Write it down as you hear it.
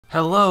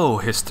Hello,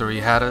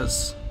 history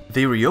hatters.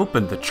 They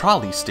reopened the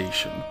trolley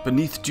station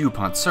beneath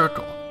Dupont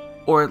Circle,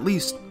 or at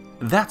least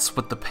that's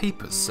what the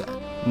papers said.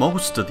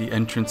 Most of the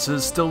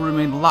entrances still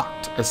remain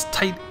locked as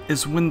tight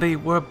as when they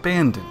were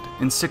abandoned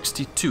in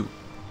 '62.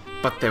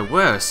 But there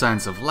were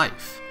signs of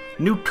life,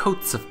 new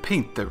coats of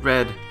paint that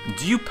read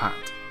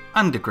Dupont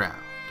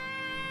Underground.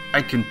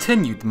 I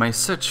continued my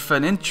search for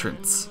an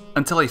entrance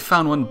until I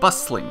found one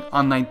bustling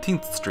on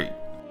 19th Street.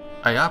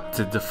 I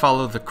opted to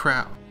follow the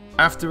crowd.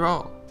 After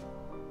all,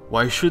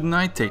 why shouldn't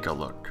I take a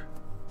look?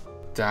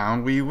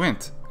 Down we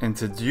went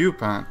into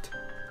Dupont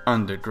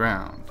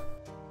Underground.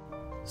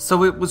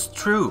 So it was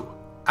true.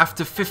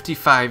 After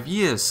 55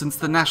 years since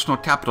the National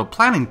Capital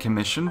Planning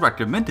Commission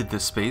recommended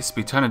this space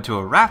be turned into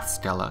a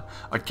rathskeller,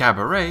 a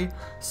cabaret,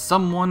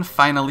 someone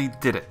finally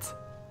did it.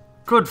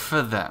 Good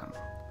for them.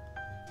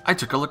 I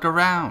took a look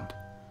around.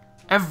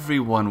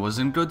 Everyone was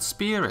in good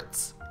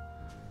spirits.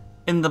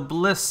 In the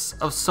bliss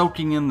of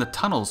soaking in the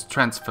tunnel's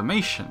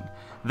transformation,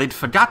 they'd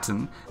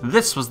forgotten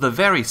this was the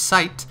very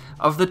site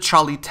of the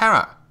Trolley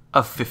Terror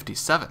of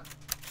 '57.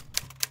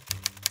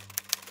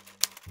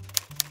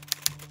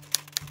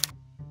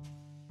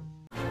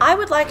 I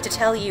would like to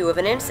tell you of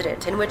an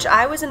incident in which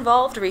I was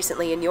involved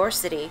recently in your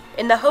city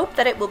in the hope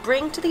that it will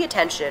bring to the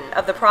attention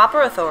of the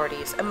proper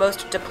authorities a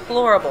most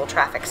deplorable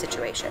traffic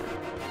situation.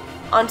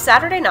 On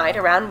Saturday night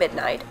around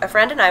midnight, a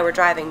friend and I were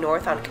driving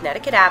north on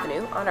Connecticut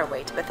Avenue on our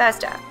way to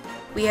Bethesda.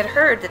 We had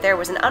heard that there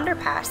was an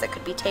underpass that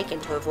could be taken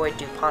to avoid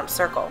Dupont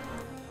Circle.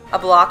 A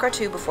block or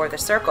two before the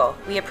circle,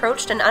 we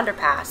approached an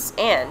underpass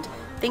and,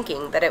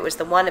 thinking that it was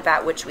the one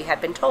about which we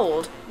had been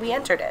told, we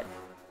entered it.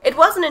 It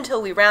wasn't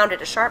until we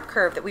rounded a sharp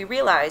curve that we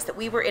realized that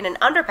we were in an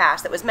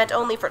underpass that was meant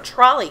only for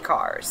trolley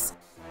cars.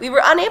 We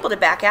were unable to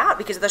back out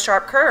because of the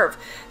sharp curve,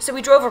 so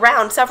we drove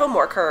around several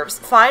more curves,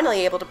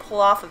 finally able to pull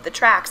off of the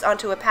tracks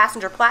onto a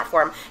passenger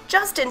platform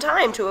just in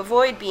time to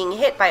avoid being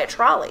hit by a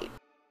trolley.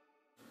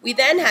 We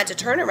then had to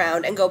turn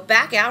around and go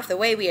back out the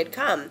way we had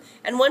come,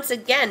 and once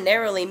again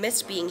narrowly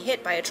missed being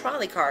hit by a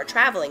trolley car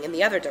traveling in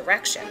the other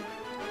direction.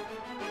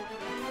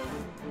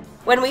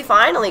 When we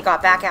finally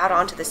got back out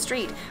onto the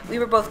street, we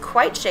were both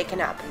quite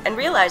shaken up and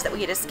realized that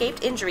we had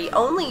escaped injury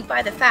only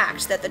by the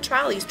fact that the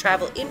trolleys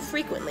travel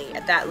infrequently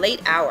at that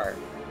late hour.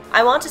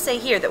 I want to say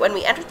here that when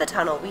we entered the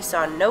tunnel, we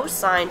saw no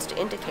signs to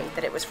indicate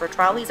that it was for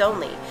trolleys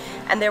only,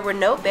 and there were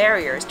no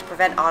barriers to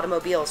prevent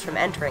automobiles from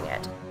entering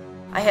it.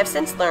 I have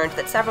since learned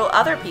that several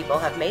other people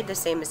have made the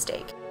same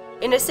mistake.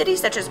 In a city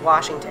such as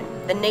Washington,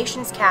 the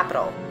nation's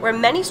capital, where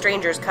many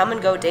strangers come and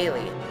go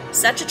daily,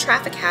 such a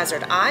traffic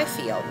hazard, I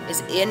feel,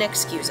 is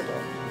inexcusable.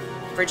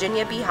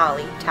 Virginia B.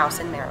 Holley,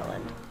 Towson,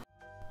 Maryland.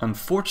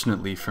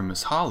 Unfortunately for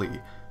Miss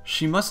Holley,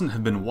 she mustn't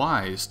have been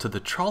wise to the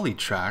trolley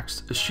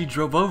tracks as she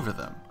drove over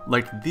them,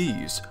 like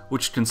these,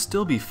 which can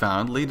still be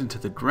found laid into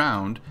the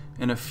ground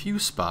in a few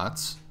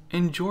spots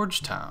in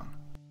Georgetown.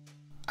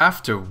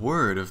 After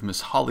word of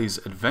Miss Holley's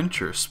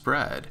adventure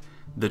spread,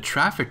 the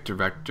traffic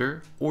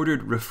director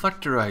ordered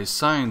reflectorized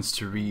signs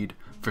to read,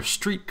 "For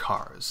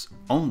streetcars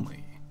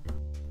only."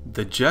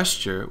 The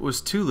gesture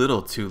was too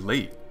little too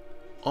late.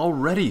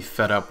 Already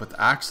fed up with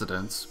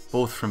accidents,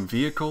 both from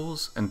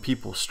vehicles and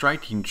people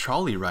striking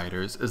trolley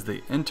riders as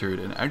they entered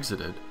and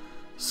exited,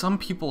 some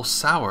people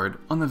soured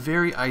on the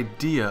very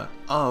idea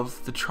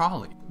of the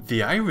trolley.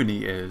 The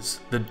irony is,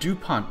 the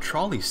Dupont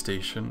trolley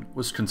station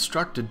was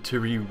constructed to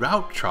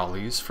reroute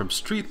trolleys from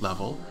street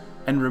level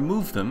and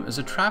remove them as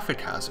a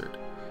traffic hazard.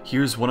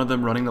 Here's one of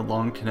them running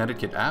along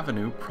Connecticut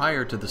Avenue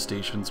prior to the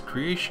station's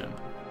creation.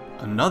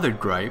 Another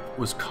gripe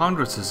was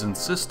Congress's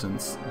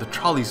insistence the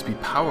trolleys be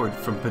powered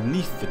from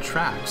beneath the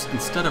tracks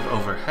instead of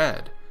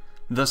overhead.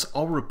 Thus,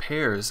 all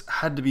repairs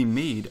had to be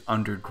made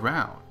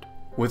underground.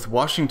 With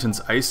Washington's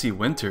icy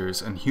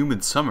winters and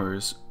humid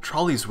summers,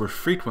 trolleys were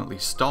frequently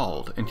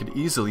stalled and could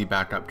easily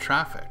back up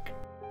traffic.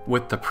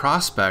 With the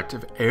prospect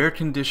of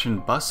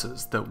air-conditioned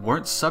buses that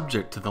weren't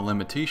subject to the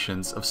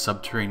limitations of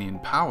subterranean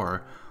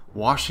power,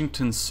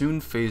 Washington soon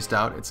phased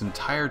out its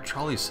entire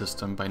trolley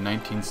system by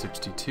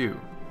 1962.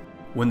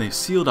 When they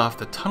sealed off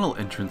the tunnel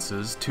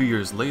entrances 2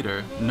 years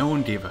later, no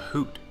one gave a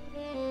hoot.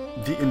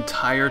 The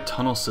entire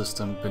tunnel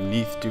system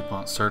beneath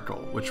Dupont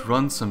Circle, which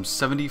runs some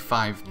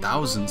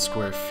 75,000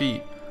 square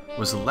feet,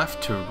 was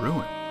left to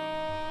ruin.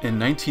 In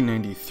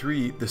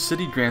 1993, the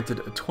city granted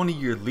a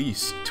 20-year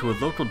lease to a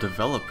local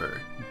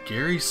developer,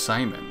 Gary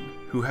Simon,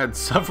 who had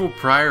several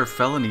prior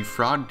felony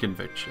fraud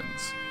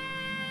convictions.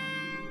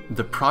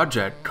 The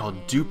project,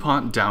 called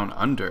Dupont Down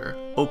Under,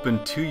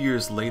 opened 2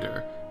 years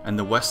later, and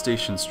the West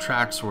Station's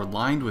tracks were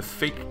lined with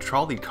fake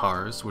trolley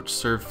cars which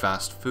served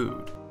fast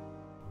food.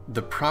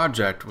 The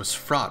project was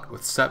fraught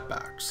with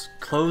setbacks,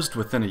 closed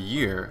within a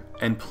year,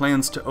 and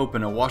plans to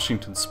open a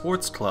Washington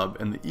sports club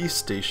in the East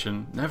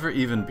Station never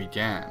even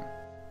began.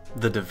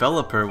 The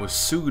developer was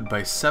sued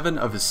by 7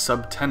 of his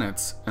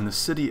subtenants, and the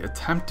city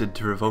attempted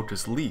to revoke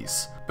his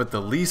lease, but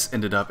the lease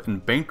ended up in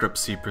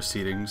bankruptcy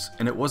proceedings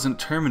and it wasn't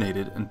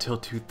terminated until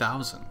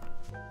 2000.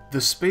 The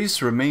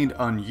space remained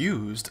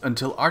unused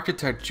until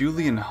architect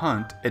Julian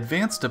Hunt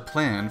advanced a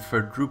plan for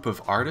a group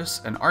of artists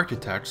and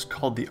architects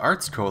called the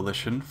Arts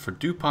Coalition for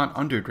Dupont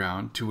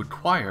Underground to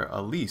acquire a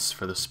lease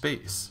for the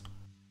space.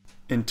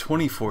 In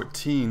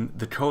 2014,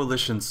 the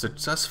coalition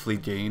successfully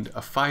gained a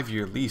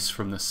 5-year lease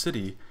from the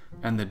city,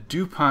 and the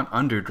Dupont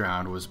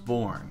Underground was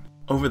born.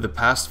 Over the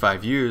past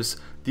 5 years,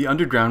 the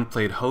Underground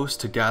played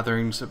host to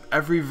gatherings of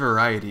every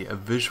variety of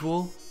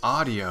visual,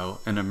 audio,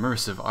 and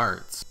immersive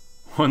arts.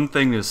 One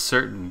thing is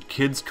certain,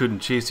 kids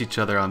couldn't chase each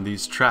other on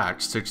these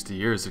tracks 60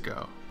 years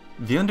ago.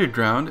 The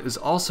Underground is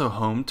also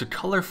home to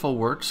colorful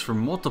works from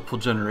multiple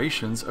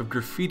generations of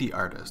graffiti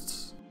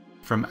artists.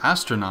 From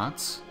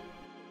astronauts,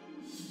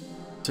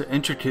 to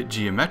intricate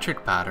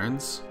geometric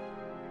patterns,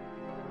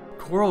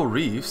 coral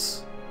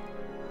reefs,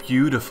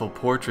 beautiful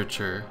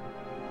portraiture,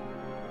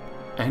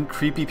 and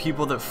creepy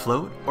people that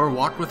float or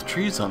walk with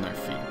trees on their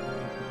feet.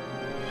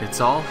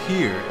 It's all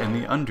here in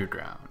the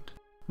Underground.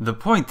 The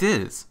point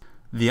is,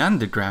 the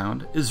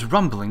Underground is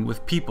rumbling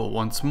with people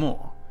once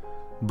more,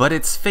 but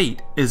its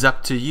fate is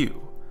up to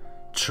you.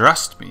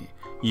 Trust me,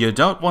 you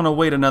don't want to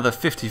wait another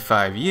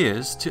 55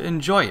 years to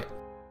enjoy it.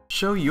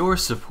 Show your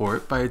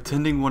support by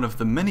attending one of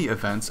the many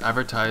events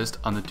advertised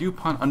on the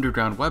Dupont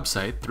Underground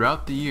website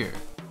throughout the year.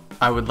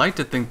 I would like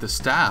to thank the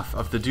staff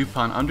of the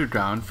Dupont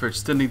Underground for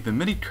extending the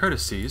many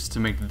courtesies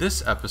to make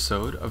this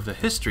episode of the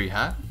History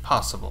Hat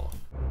possible.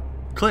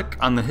 Click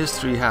on the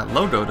History Hat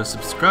logo to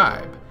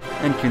subscribe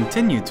and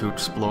continue to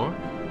explore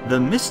the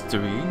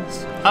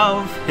mysteries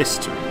of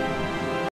history.